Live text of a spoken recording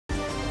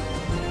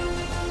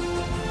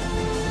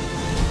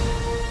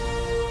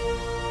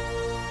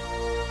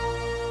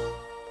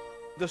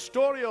the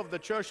story of the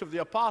Church of the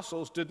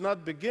Apostles did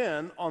not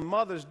begin on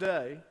Mother's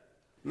Day,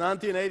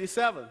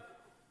 1987.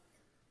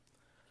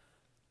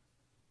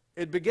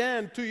 It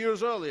began 2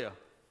 years earlier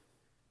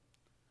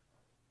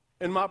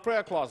in my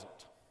prayer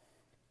closet,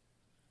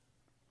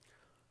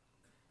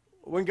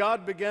 when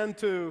God began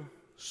to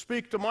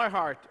speak to my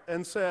heart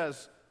and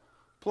says,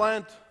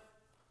 plant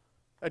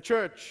a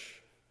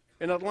church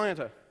in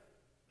Atlanta.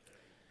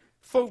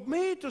 For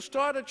me to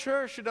start a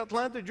church in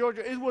Atlanta,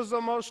 Georgia, it was the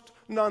most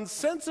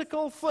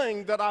nonsensical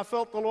thing that I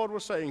felt the Lord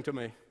was saying to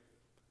me.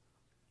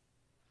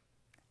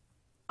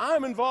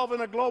 I'm involved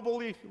in a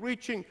globally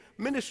reaching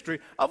ministry.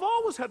 I've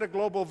always had a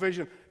global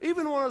vision.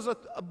 Even when I was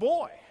a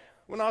boy,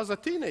 when I was a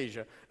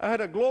teenager, I had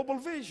a global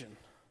vision.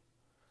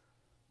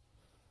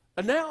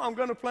 And now I'm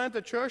going to plant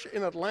a church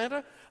in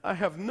Atlanta. I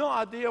have no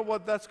idea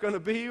what that's going to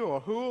be or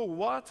who or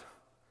what.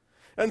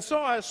 And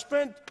so I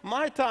spent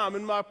my time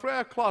in my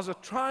prayer closet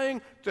trying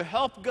to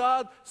help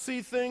God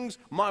see things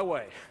my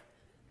way.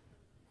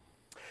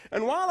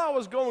 And while I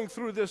was going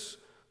through this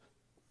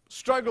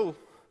struggle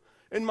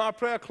in my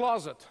prayer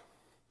closet,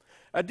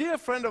 a dear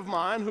friend of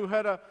mine who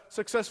had a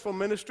successful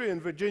ministry in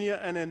Virginia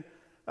and in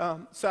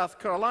South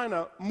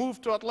Carolina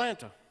moved to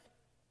Atlanta.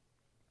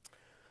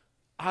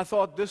 I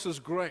thought, this is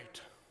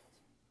great.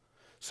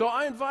 So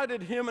I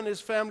invited him and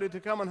his family to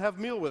come and have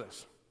a meal with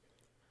us.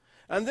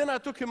 And then I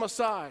took him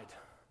aside,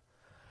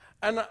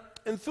 and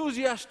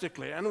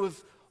enthusiastically and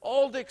with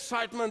all the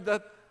excitement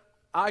that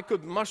I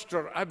could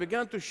muster, I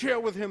began to share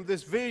with him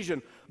this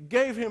vision,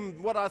 gave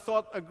him what I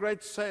thought a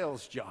great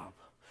sales job.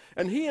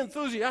 And he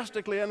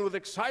enthusiastically and with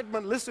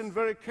excitement listened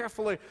very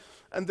carefully,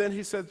 and then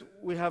he said,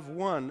 we have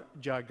one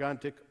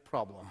gigantic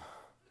problem.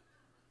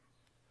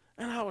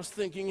 And I was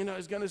thinking,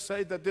 he's going to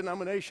say that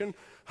denomination,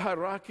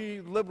 hierarchy,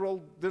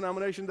 liberal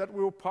denomination that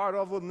we were part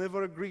of will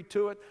never agree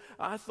to it.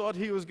 I thought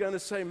he was going to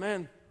say,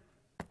 man,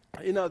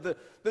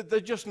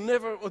 they just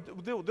never,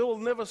 they will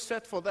never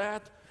set for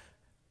that.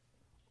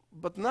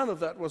 But none of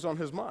that was on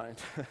his mind.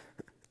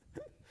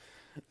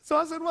 So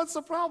I said, what's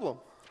the problem?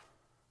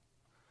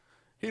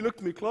 He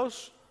looked me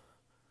close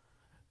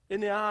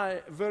in the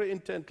eye very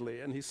intently,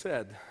 and he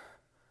said,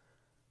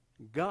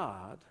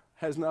 God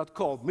has not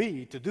called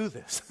me to do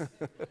this.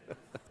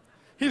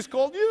 He's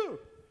called you.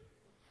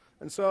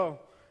 And so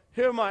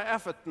hear my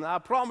effort, and I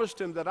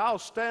promised him that I'll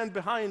stand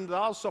behind,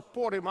 I'll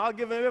support him, I'll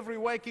give him every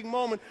waking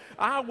moment.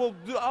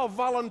 I'll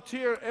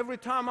volunteer every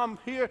time I'm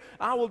here.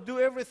 I will do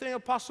everything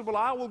possible.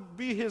 I will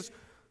be his.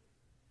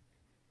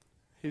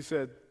 He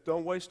said,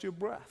 don't waste your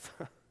breath.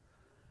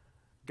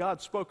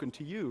 God's spoken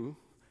to you,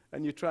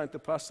 and you're trying to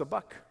pass the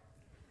buck.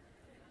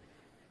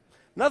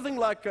 Nothing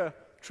like a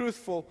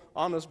truthful,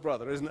 honest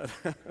brother, isn't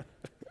it?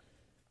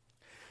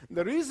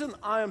 The reason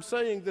I am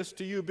saying this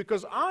to you,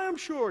 because I am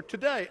sure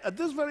today, at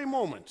this very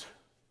moment,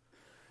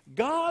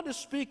 God is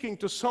speaking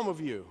to some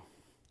of you,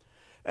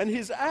 and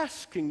He's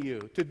asking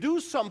you to do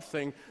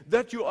something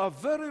that you are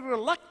very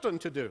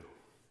reluctant to do.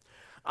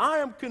 I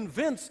am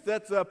convinced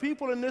that the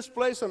people in this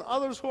place and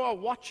others who are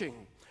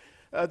watching,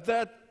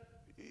 that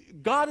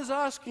God is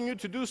asking you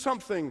to do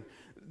something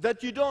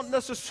that you don't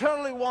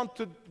necessarily want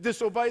to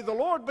disobey the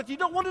Lord, but you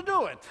don't want to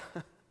do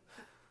it.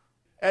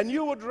 And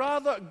you would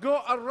rather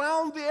go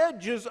around the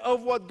edges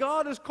of what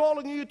God is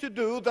calling you to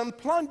do than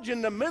plunge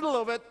in the middle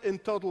of it in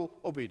total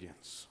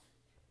obedience.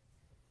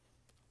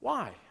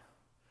 Why?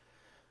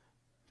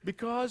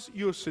 Because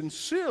you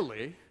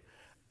sincerely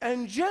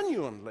and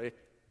genuinely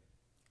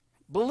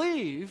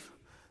believe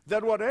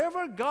that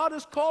whatever God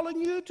is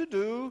calling you to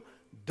do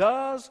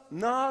does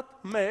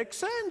not make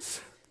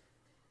sense.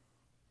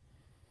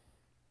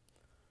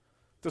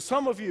 To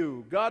some of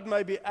you, God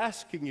may be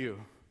asking you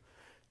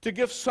to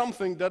give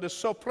something that is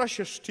so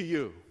precious to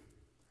you.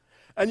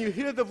 And you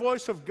hear the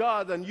voice of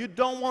God and you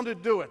don't want to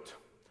do it.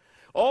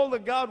 All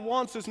that God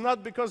wants is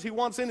not because He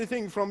wants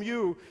anything from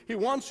you. He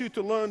wants you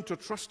to learn to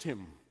trust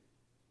Him.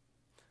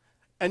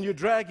 And you're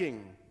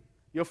dragging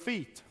your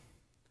feet.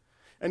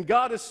 And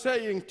God is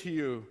saying to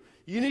you,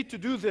 you need to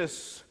do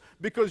this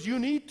because you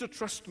need to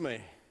trust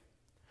me.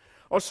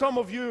 Or some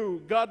of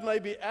you, God may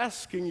be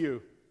asking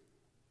you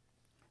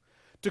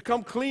to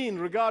come clean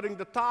regarding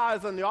the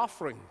tithe and the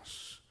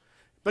offerings.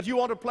 But you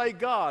want to play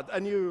God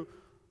and you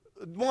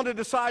want to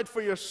decide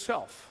for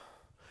yourself.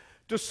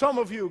 To some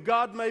of you,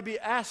 God may be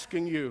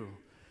asking you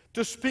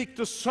to speak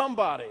to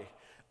somebody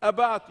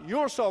about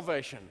your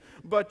salvation,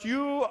 but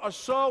you are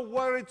so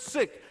worried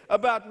sick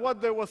about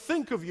what they will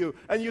think of you,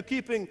 and you're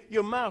keeping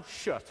your mouth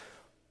shut.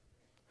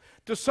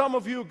 To some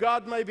of you,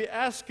 God may be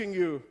asking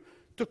you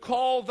to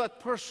call that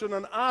person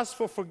and ask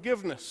for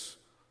forgiveness,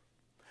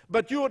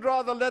 but you would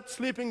rather let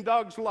sleeping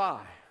dogs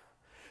lie.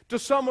 To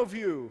some of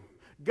you,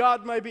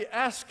 God may be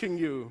asking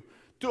you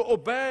to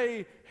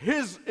obey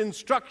His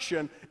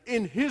instruction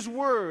in His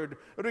Word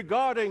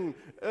regarding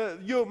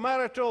your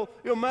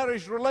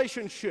marriage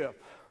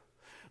relationship.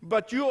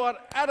 But you are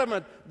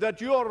adamant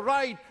that you are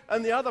right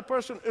and the other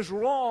person is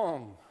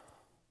wrong.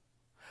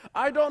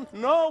 I don't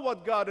know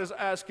what God is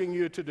asking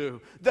you to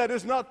do. That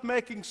is not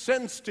making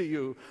sense to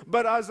you.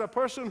 But as a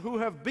person who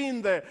have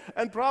been there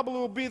and probably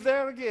will be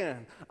there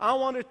again, I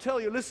want to tell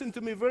you, listen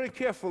to me very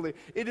carefully.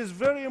 It is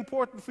very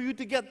important for you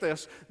to get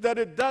this, that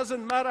it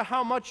doesn't matter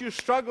how much you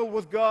struggle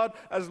with God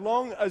as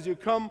long as you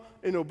come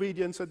in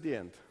obedience at the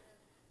end.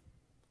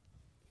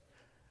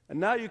 And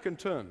now you can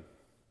turn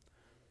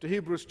to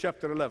Hebrews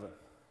chapter 11,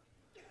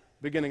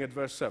 beginning at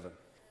verse 7.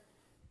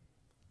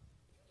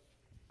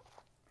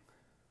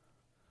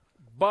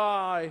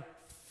 By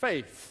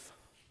faith,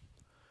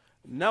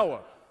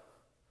 Noah,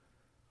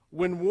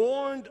 when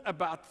warned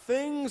about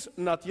things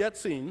not yet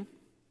seen,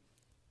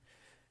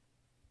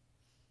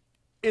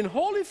 in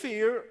holy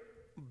fear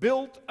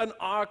built an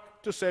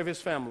ark to save his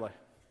family.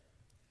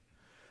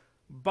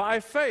 By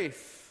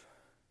faith,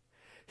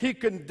 he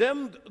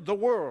condemned the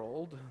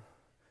world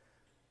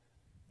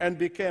and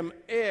became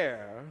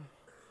heir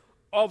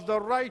of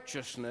the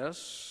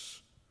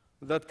righteousness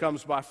that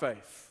comes by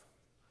faith.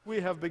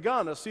 We have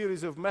begun a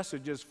series of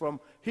messages from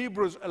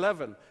Hebrews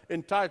 11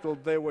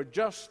 entitled, They Were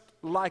Just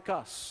Like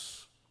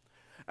Us.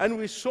 And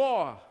we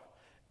saw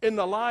in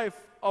the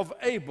life of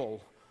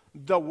Abel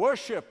the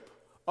worship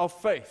of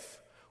faith.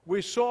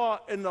 We saw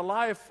in the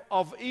life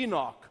of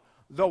Enoch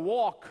the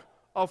walk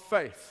of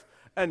faith.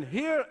 And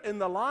here in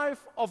the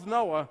life of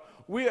Noah,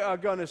 we are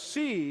going to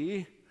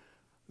see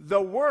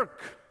the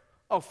work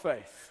of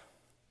faith.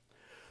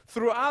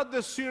 Throughout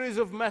this series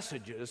of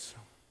messages,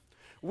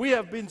 we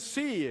have been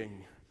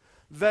seeing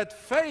that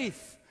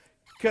faith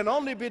can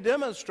only be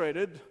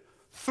demonstrated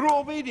through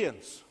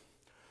obedience,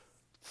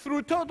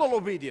 through total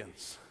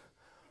obedience,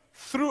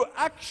 through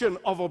action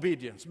of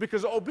obedience,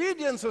 because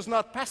obedience is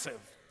not passive.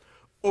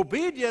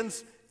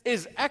 Obedience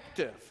is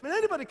active. I mean,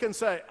 anybody can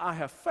say, I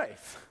have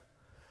faith,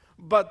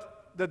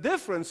 but the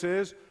difference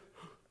is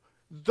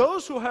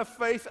those who have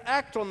faith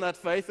act on that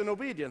faith in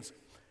obedience.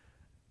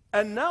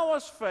 And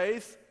Noah's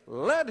faith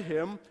led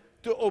him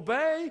to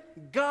obey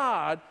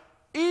God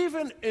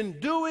even in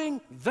doing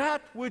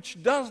that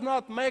which does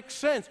not make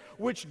sense,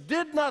 which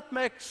did not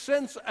make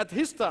sense at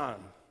his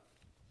time.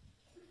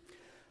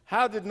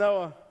 How did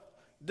Noah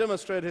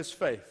demonstrate his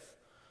faith?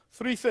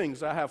 3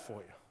 things I have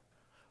for you.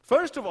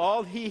 First of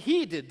all, he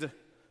heeded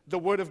the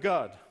word of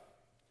God.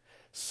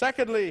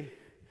 Secondly,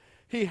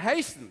 he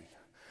hastened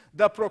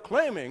the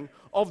proclaiming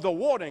of the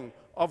warning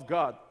of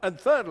God. And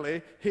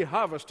thirdly, he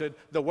harvested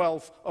the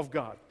wealth of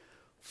God.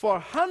 For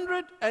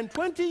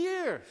 120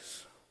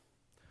 years,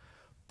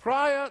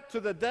 prior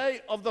to the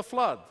day of the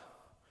flood,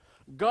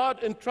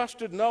 God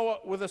entrusted Noah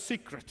with a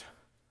secret.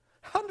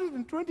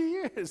 120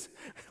 years.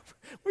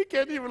 We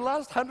can't even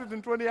last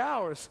 120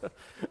 hours.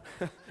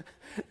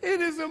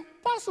 It is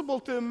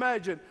impossible to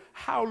imagine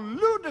how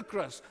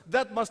ludicrous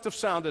that must have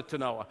sounded to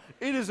Noah.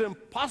 It is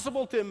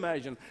impossible to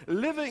imagine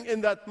living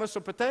in that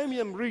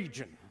Mesopotamian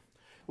region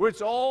where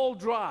it's all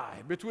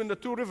dry between the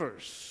 2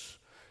 rivers.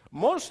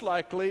 Most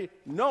likely,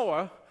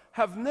 Noah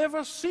have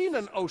never seen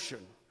an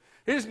ocean.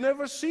 He's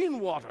never seen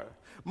water.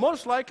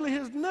 Most likely,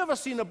 he's never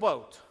seen a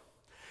boat.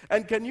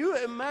 And can you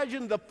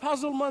imagine the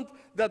puzzlement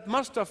that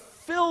must have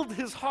filled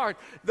his heart,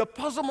 the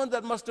puzzlement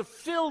that must have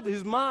filled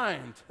his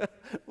mind?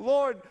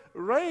 Lord,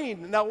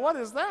 rain, now what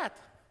is that?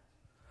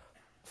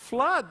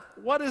 Flood,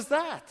 what is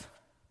that?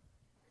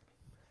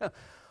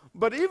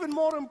 But even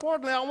more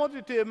importantly, I want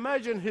you to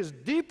imagine his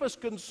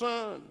deepest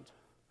concern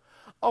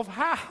of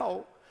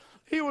how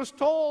he was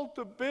told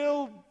to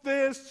build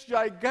this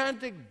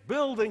gigantic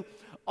building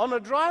on a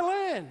dry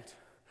land.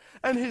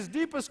 And his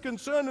deepest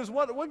concern is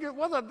what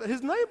are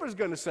his neighbors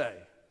going to say?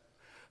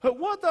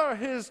 What are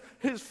his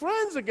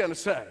friends are going to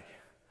say?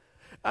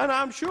 And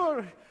I'm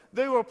sure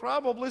they will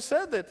probably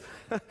said that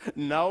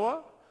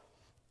Noah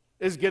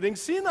is getting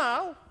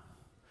senile.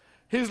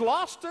 He's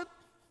lost it.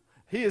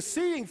 He is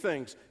seeing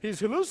things. He's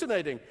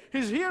hallucinating.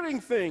 He's hearing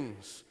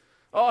things.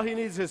 Oh, he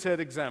needs his head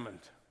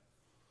examined.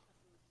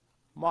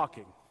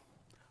 Mocking,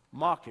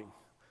 mocking,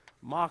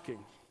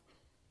 mocking.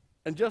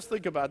 And just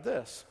think about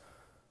this.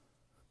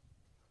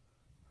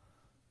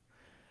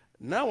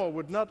 Noah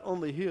would not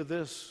only hear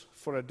this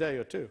for a day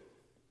or two.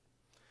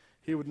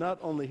 He would not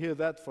only hear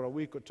that for a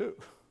week or two.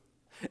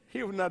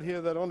 He would not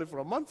hear that only for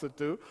a month or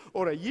two,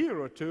 or a year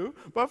or two,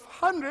 but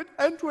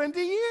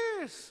 120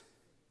 years.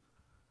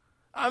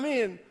 I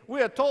mean,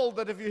 we are told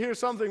that if you hear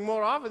something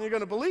more often, you're going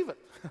to believe it.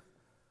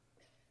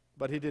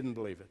 But he didn't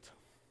believe it.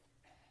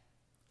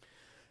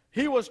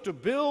 He was to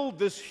build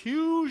this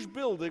huge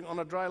building on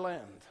a dry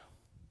land.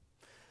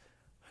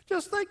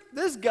 Just think,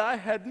 this guy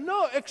had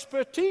no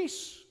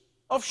expertise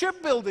of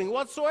shipbuilding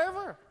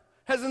whatsoever.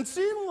 Hasn't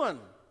seen one.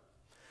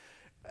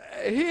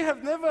 He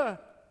had never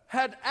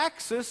had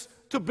access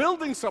to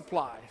building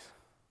supplies.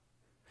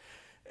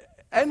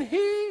 And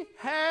he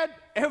had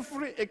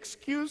every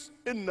excuse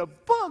in the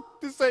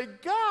book to say,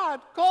 God,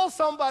 call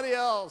somebody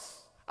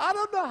else. I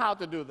don't know how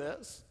to do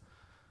this.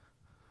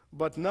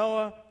 But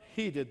Noah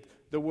heeded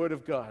the word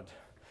of God,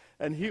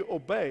 and he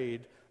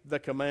obeyed the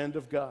command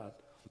of God.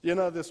 You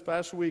know, this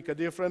past week, a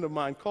dear friend of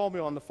mine called me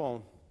on the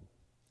phone,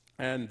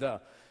 and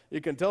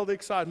you can tell the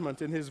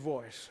excitement in his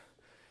voice.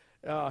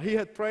 He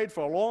had prayed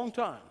for a long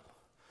time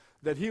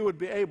that he would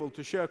be able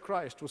to share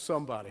Christ with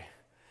somebody.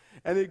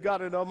 And he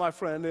got it, my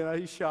friend,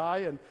 he's shy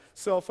and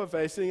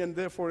self-effacing, and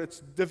therefore it's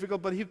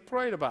difficult, but he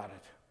prayed about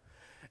it.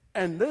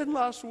 And then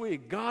last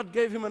week, God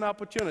gave him an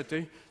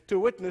opportunity to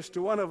witness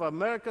to one of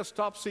America's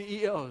top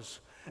CEOs.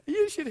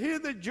 You should hear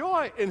the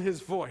joy in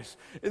his voice,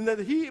 in that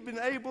he had been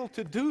able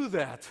to do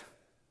that.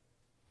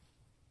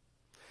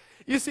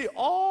 You see,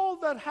 all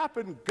that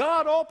happened,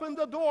 God opened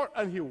the door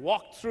and he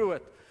walked through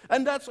it.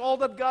 And that's all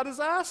that God is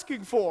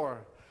asking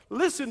for.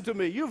 Listen to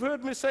me. You've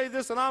heard me say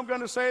this, and I'm going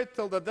to say it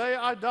till the day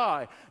I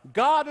die.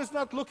 God is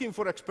not looking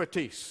for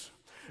expertise.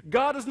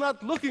 God is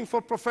not looking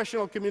for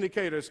professional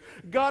communicators.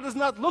 God is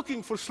not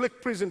looking for slick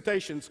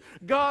presentations.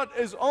 God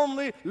is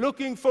only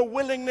looking for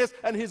willingness,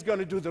 and he's going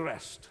to do the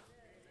rest.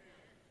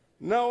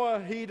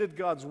 Noah heeded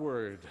God's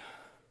word,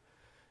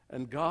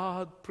 and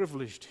God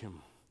privileged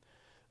him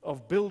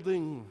of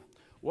building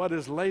what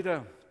is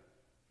later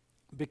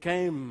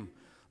became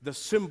the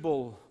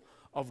symbol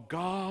of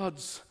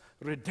God's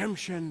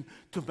redemption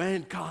to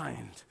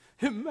mankind.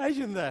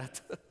 Imagine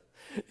that.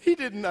 He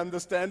didn't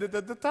understand it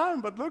at the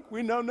time, but look,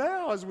 we know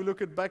now as we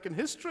look at back in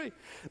history.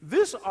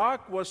 This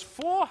ark was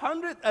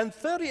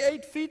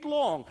 438 feet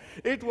long.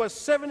 It was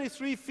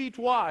 73 feet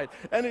wide,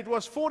 and it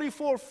was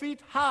 44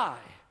 feet high.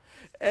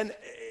 And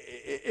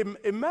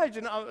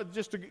imagine,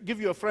 just to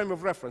give you a frame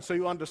of reference so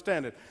you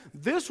understand it,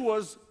 this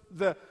was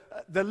the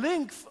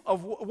length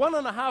of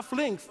 1.5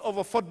 length of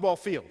a football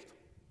field.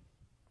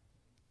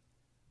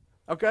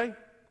 Okay?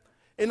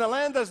 In a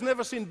land that's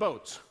never seen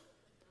boats,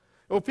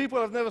 or people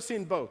have never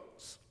seen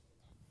boats.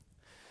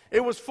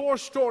 It was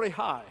 4-story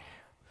high.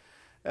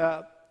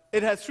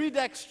 It had 3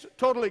 decks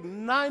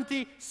totaling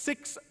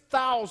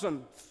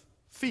 96,000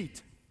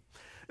 feet.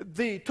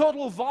 The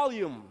total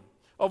volume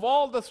of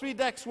all the 3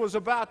 decks was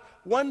about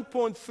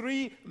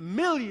 1.3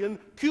 million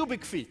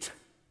cubic feet.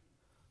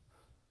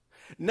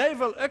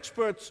 Naval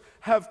experts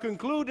have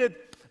concluded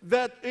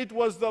that it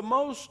was the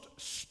most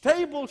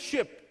stable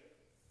ship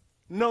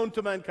known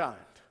to mankind.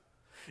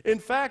 In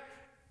fact,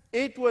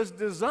 it was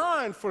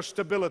designed for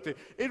stability.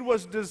 It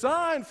was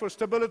designed for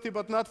stability,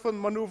 but not for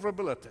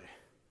maneuverability.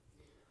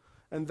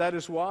 And that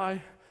is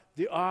why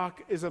the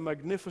ark is a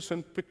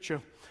magnificent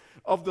picture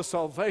of the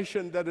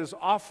salvation that is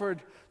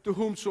offered to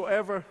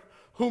whomsoever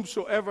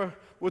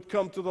would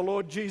come to the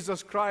Lord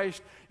Jesus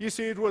Christ. You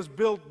see, it was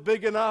built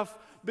big enough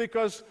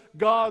because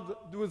God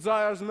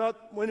desires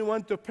not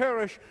anyone to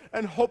perish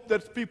and hope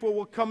that people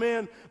will come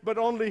in, but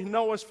only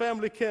Noah's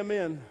family came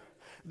in.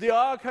 The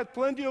ark had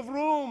plenty of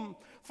room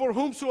for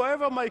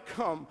whomsoever may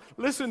come.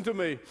 Listen to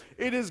me.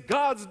 It is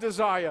God's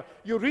desire.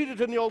 You read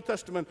it in the Old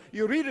Testament.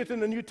 You read it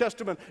in the New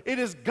Testament. It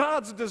is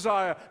God's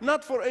desire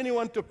not for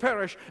anyone to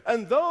perish.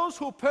 And those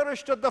who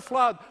perished at the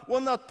flood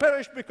will not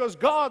perish because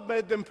God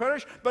made them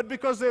perish, but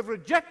because they've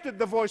rejected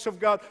the voice of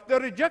God. They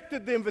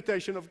rejected the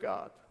invitation of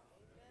God.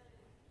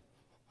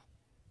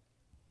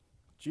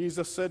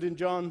 Jesus said in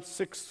John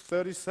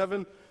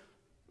 6:37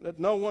 that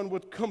no one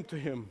would come to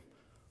him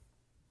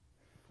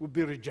would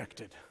be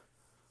rejected.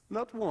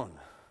 Not one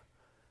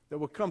that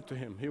will come to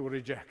him, he will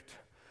reject.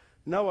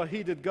 Noah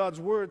heeded God's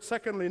word.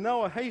 Secondly,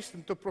 Noah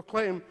hastened to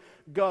proclaim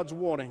God's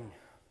warning.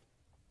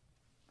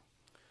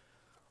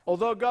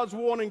 Although God's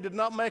warning did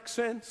not make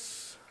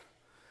sense,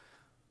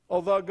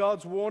 although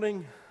God's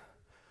warning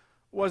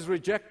was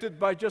rejected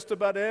by just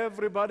about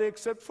everybody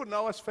except for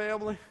Noah's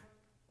family,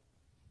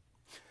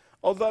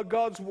 although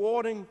God's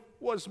warning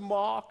was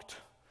mocked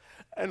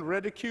and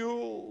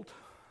ridiculed,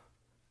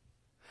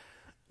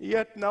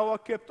 yet Noah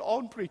kept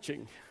on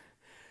preaching.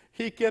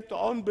 He kept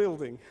on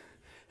building.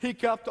 He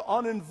kept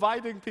on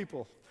inviting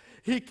people.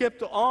 He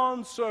kept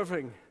on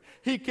serving.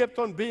 He kept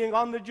on being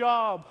on the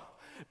job.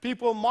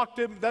 People mocked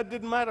him, that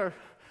didn't matter.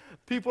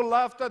 People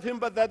laughed at him,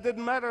 but that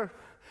didn't matter.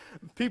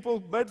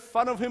 People made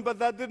fun of him, but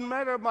that didn't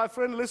matter. My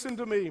friend, listen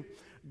to me.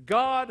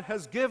 God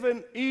has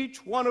given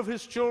each one of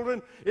his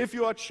children, if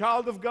you are a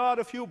child of God,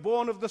 if you're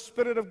born of the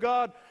Spirit of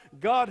God,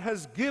 God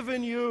has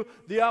given you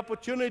the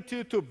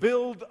opportunity to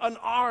build an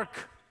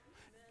ark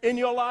in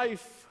your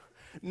life.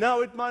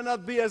 Now, it might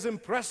not be as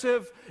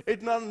impressive,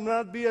 it might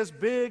not be as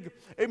big,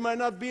 it might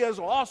not be as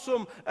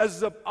awesome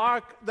as the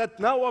ark that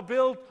Noah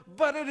built,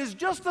 but it is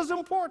just as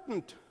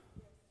important.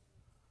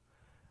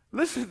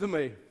 Listen to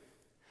me.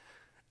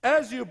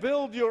 As you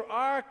build your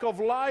ark of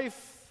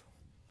life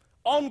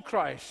on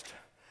Christ,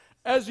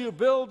 as you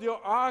build your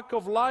ark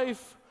of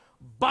life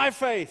by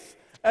faith,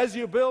 as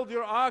you build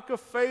your ark of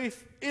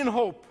faith in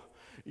hope,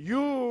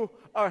 you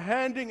are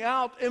handing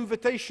out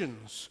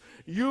invitations.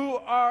 You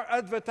are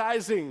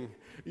advertising.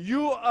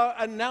 You are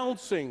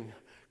announcing,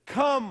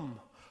 come,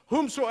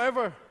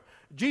 whomsoever.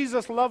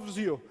 Jesus loves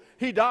you.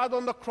 He died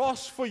on the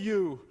cross for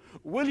you.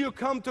 Will you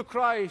come to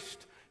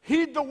Christ?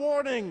 Heed the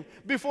warning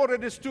before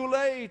it is too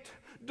late.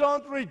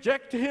 Don't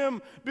reject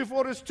him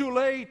before it's too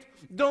late.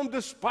 Don't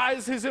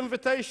despise his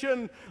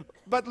invitation.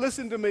 But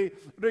listen to me,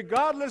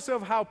 regardless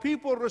of how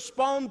people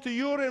respond to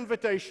your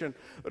invitation,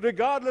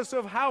 regardless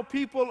of how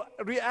people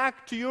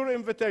react to your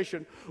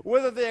invitation,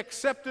 whether they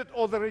accept it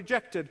or they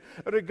reject it,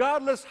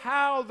 regardless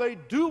how they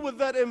do with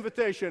that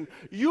invitation,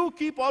 you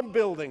keep on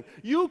building,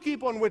 you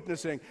keep on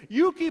witnessing,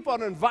 you keep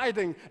on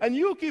inviting, and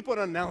you keep on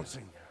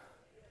announcing.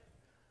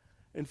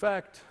 In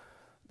fact,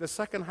 the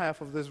second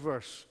half of this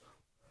verse,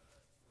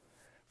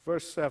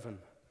 verse 7,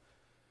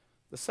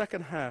 the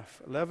second half,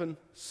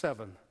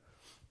 11:7,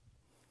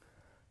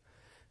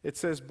 it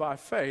says, by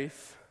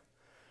faith,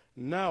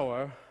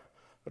 Noah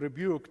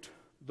rebuked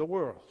the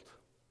world.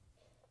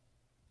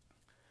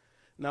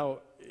 Now,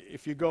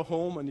 if you go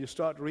home and you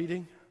start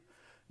reading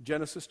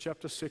Genesis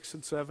chapter 6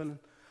 and 7,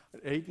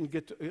 8,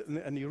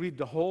 and you read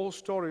the whole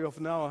story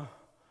of Noah,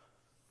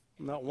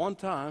 not one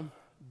time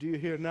do you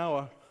hear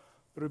Noah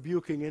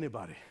rebuking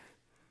anybody.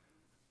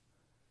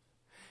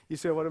 You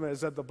say, wait a minute,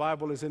 is that the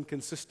Bible is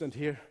inconsistent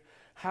here?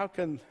 How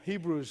can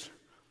Hebrews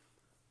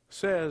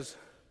says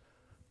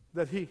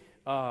that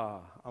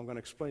I'm going to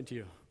explain to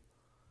you.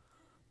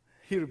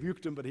 He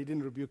rebuked them, but he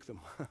didn't rebuke them.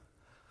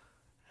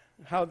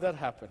 How'd that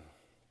happen?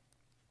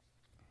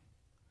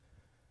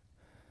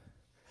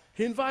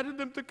 He invited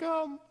them to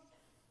come.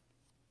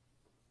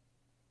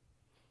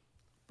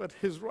 But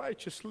his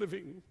righteous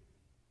living,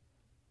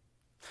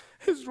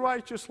 his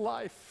righteous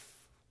life,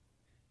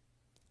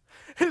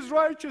 his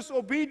righteous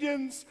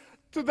obedience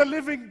to the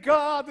living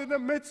God in the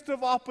midst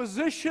of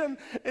opposition,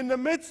 in the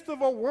midst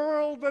of a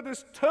world that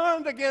is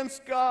turned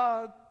against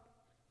God,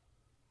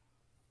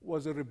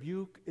 was a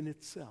rebuke in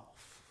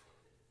itself.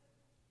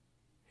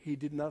 He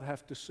did not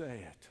have to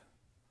say it.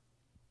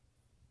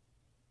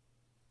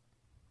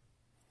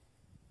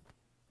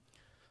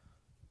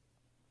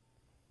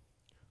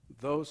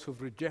 Those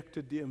who've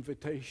rejected the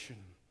invitation,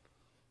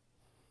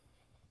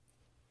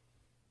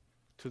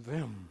 to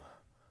them,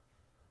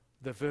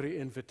 the very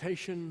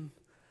invitation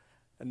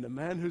and the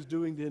man who's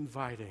doing the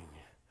inviting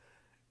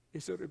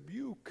is a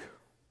rebuke.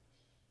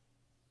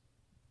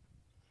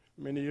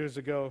 Many years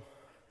ago,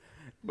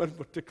 one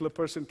particular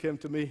person came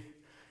to me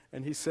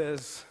and he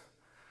says,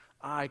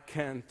 I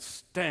can't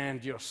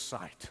stand your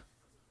sight.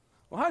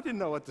 Well, I didn't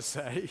know what to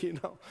say, you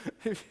know.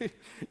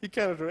 You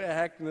cannot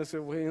react and say,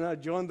 well, you know,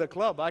 join the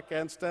club. I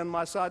can't stand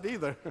my sight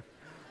either.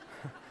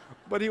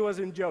 But he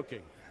wasn't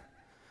joking.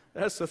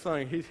 That's the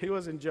thing. He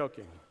wasn't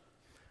joking.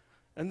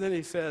 And then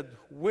he said,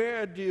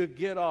 where do you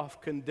get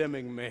off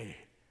condemning me?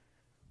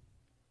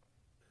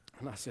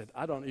 And I said,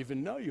 I don't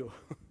even know you.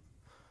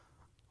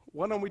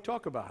 Why don't we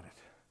talk about it?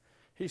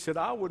 He said,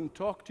 I wouldn't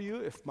talk to you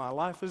if my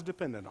life is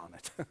dependent on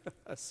it.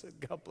 I said,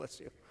 God bless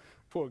you.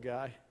 Poor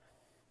guy.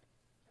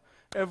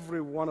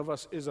 Every one of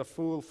us is a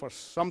fool for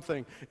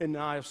something in the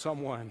eye of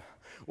someone.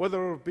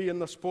 Whether it be in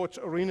the sports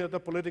arena, the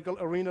political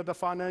arena, the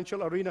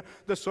financial arena,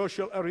 the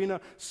social arena,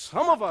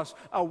 some of us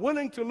are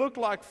willing to look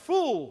like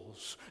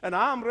fools. And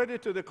I'm ready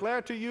to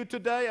declare to you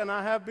today, and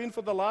I have been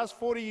for the last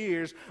 40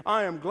 years,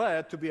 I am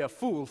glad to be a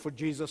fool for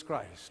Jesus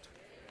Christ.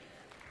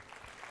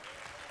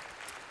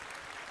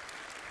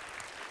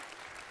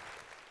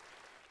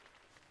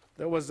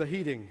 There was the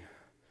heeding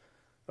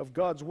of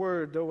God's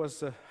word. There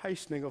was the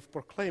hastening of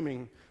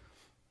proclaiming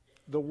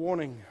the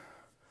warning,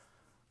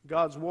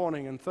 God's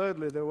warning. And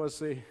thirdly, there was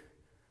the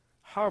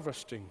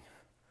harvesting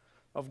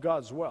of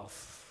God's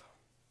wealth.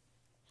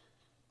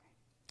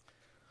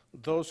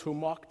 Those who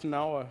mocked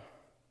Noah,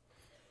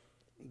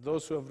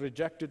 those who have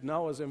rejected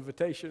Noah's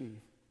invitation,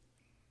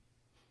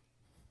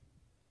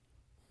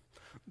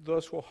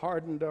 those who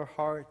hardened their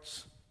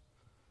hearts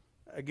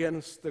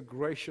against the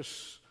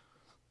gracious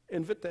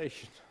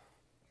invitation,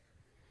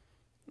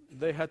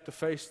 they had to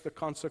face the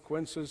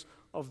consequences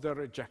of their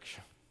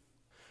rejection.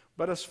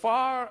 But as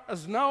far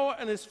as Noah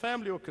and his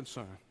family were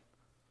concerned,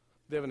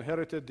 they've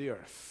inherited the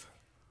earth.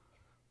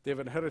 They've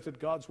inherited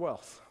God's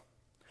wealth.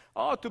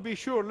 Oh, to be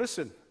sure,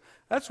 listen,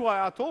 that's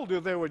why I told you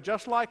they were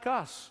just like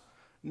us.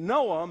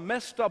 Noah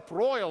messed up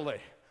royally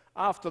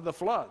after the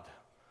flood.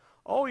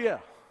 Oh, yeah.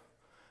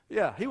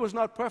 Yeah, he was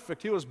not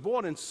perfect. He was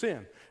born in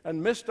sin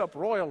and messed up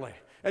royally.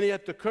 And he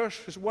had to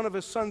curse one of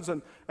his sons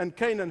and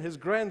Canaan, his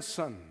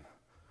grandson.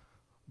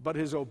 But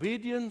his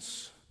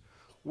obedience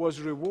was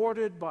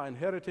rewarded by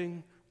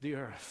inheriting the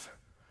earth.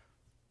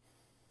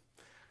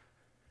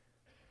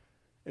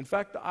 In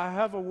fact, I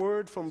have a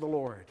word from the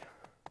Lord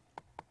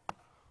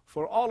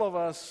for all of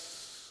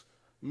us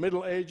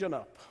middle age and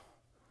up.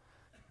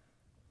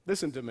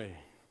 Listen to me.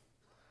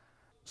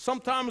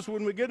 Sometimes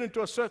when we get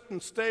into a certain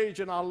stage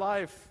in our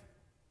life,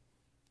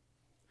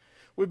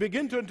 we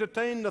begin to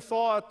entertain the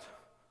thought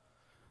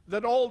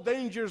that all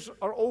dangers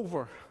are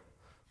over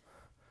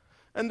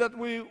and that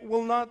we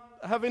will not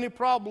have any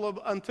problem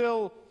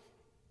until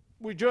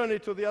we journey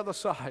to the other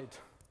side.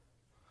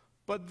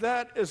 But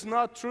that is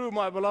not true,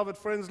 my beloved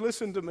friends.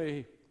 Listen to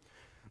me.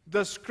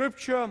 The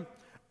scripture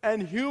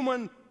and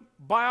human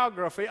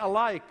biography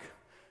alike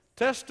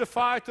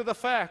testify to the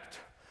fact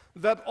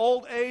that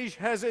old age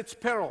has its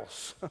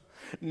perils.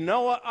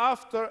 Noah,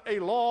 after a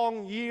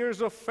long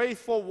years of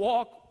faithful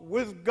walk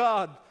with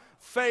God,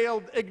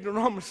 failed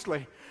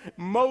ignominiously.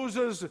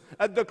 Moses,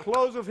 at the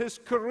close of his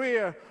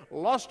career,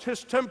 lost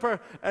his temper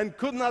and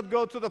could not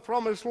go to the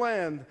promised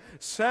land.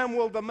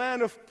 Samuel, the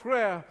man of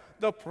prayer,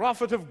 the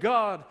prophet of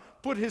God,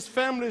 put his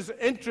family's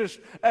interest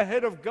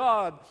ahead of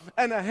God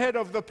and ahead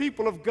of the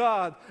people of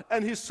God,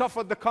 and he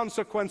suffered the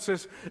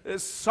consequences.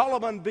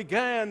 Solomon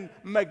began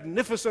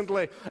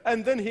magnificently,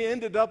 and then he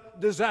ended up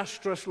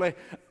disastrously.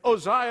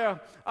 Uzziah,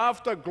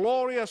 after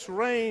glorious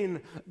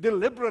reign,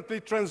 deliberately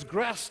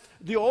transgressed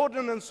the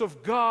ordinance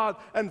of God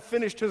and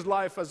finished his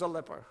life as a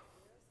leper.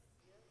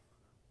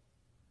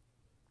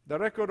 The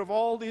record of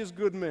all these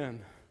good men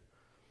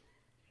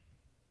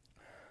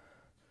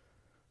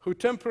who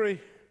temporarily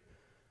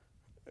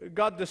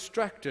got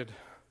distracted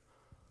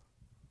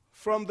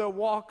from their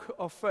walk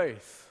of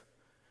faith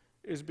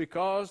is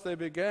because they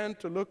began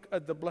to look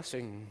at the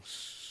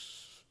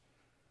blessings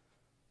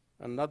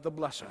and not the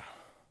blesser.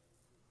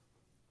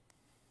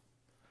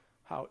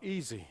 How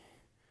easy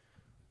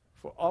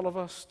for all of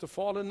us to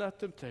fall in that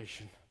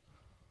temptation,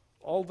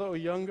 although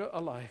younger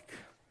alike.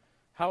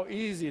 How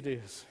easy it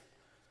is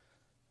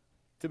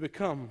to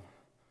become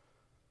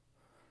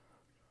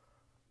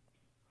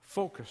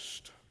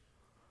focused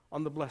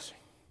on the blessing.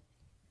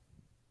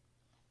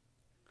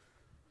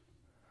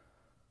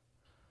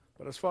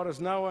 But as far as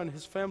Noah and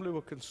his family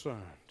were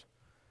concerned,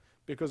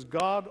 because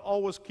God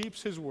always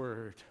keeps his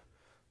word,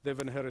 they've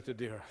inherited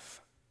the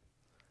earth.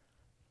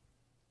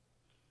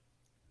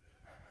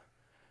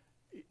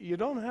 You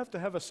don't have to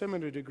have a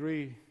seminary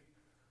degree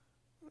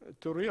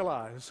to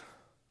realize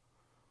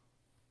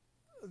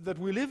that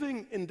we're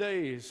living in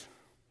days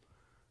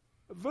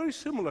very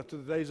similar to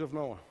the days of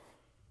Noah.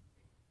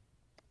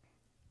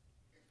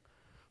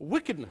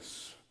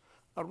 Wickedness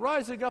are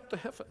rising up to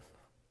heaven.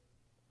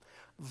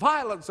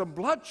 Violence and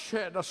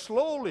bloodshed are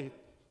slowly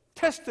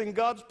testing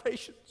God's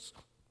patience.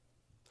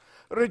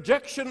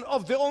 Rejection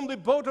of the only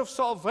boat of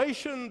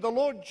salvation, the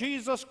Lord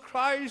Jesus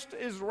Christ,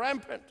 is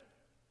rampant.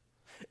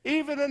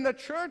 Even in the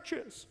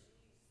churches,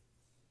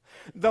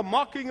 the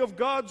mocking of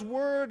God's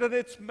word and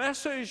its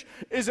message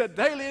is a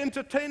daily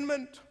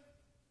entertainment.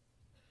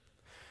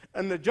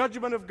 And the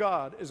judgment of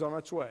God is on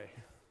its way.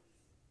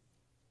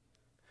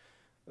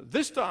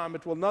 This time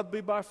it will not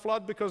be by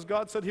flood, because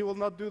God said he will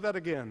not do that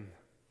again.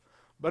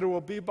 But it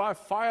will be by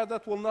fire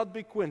that will not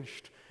be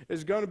quenched.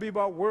 It's going to be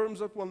by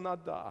worms that will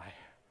not die.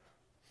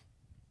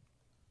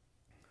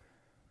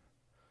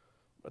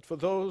 But for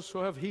those who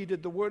have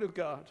heeded the word of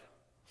God,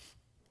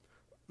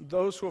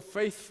 those who have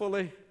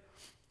faithfully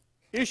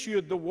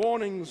issued the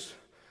warnings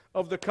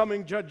of the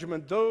coming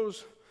judgment,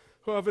 those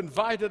who have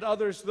invited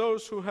others,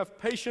 those who have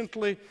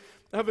patiently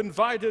have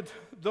invited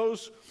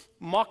those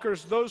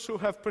mockers, those who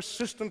have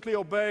persistently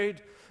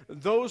obeyed,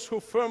 those who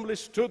firmly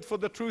stood for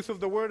the truth of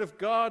the Word of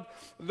God,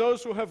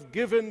 those who have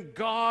given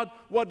God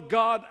what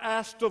God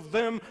asked of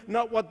them,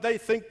 not what they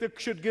think they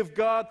should give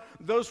God,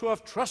 those who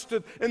have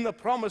trusted in the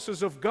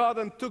promises of God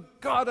and took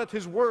God at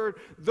His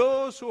word,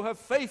 those who have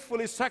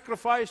faithfully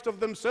sacrificed of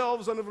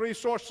themselves and of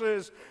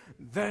resources,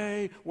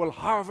 they will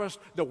harvest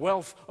the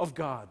wealth of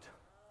God.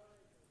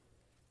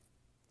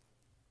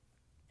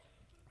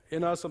 You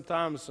know,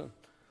 sometimes,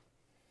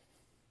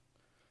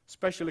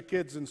 especially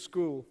kids in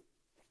school,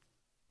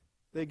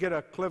 they get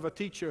a clever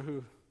teacher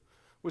who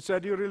would say,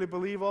 do you really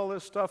believe all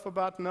this stuff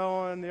about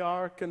Noah and the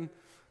ark? And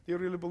do you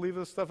really believe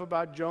this stuff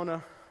about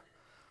Jonah?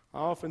 I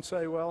often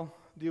say, well,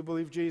 do you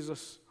believe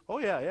Jesus? Oh,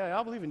 yeah,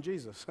 I believe in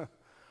Jesus.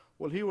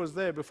 Well, he was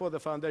there before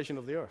the foundation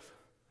of the earth.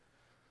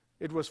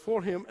 It was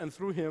for him and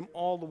through him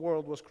all the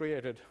world was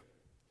created.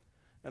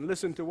 And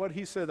listen to what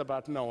he said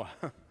about Noah.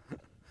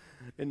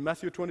 In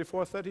Matthew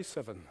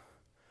 24:37,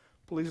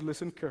 please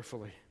listen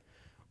carefully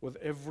with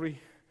every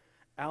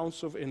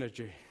ounce of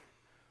energy.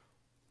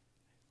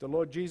 The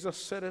Lord Jesus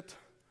said it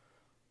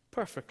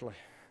perfectly.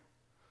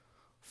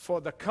 For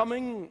the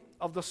coming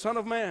of the Son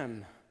of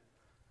Man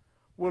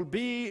will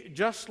be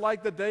just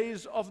like the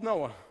days of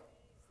Noah.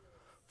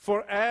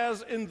 For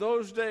as in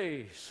those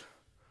days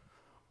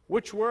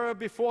which were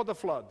before the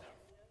flood,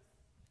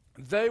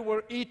 they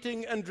were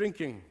eating and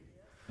drinking,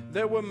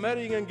 they were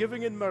marrying and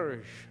giving in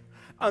marriage,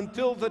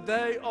 until the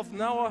day of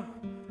Noah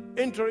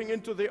entering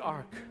into the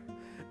ark.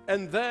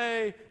 And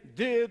they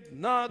did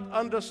not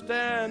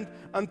understand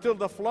until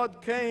the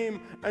flood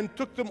came and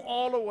took them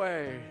all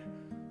away.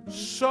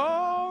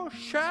 So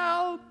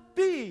shall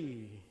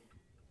be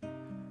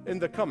in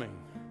the coming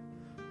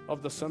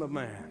of the Son of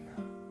Man.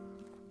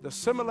 The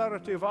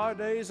similarity of our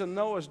days and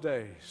Noah's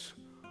days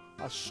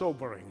are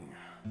sobering.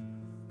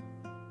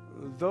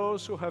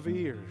 Those who have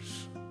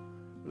ears,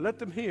 let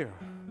them hear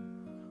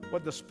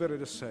what the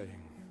Spirit is saying.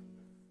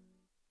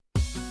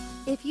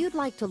 If you'd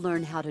like to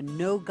learn how to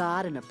know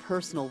God in a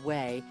personal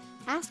way,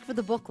 ask for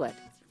the booklet,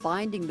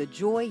 Finding the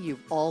Joy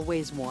You've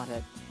Always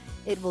Wanted.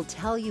 It will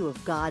tell you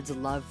of God's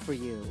love for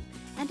you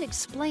and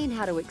explain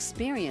how to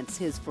experience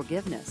His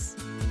forgiveness.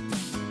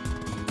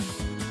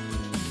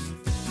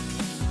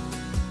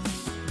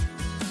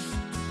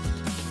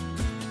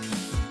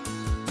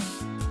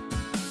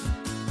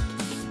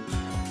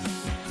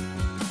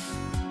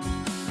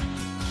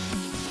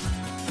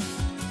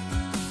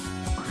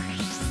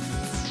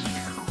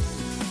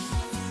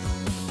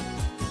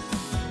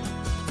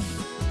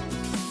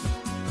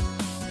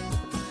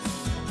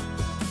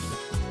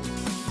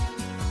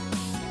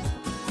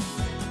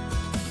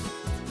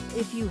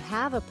 If you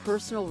have a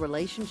personal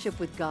relationship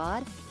with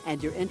God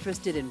and you're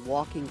interested in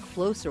walking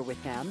closer with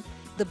Him,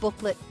 the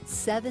booklet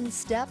 7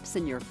 Steps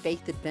in Your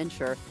Faith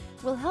Adventure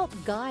will help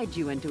guide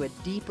you into a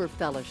deeper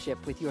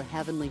fellowship with your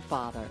Heavenly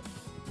Father.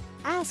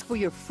 Ask for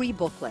your free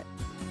booklet.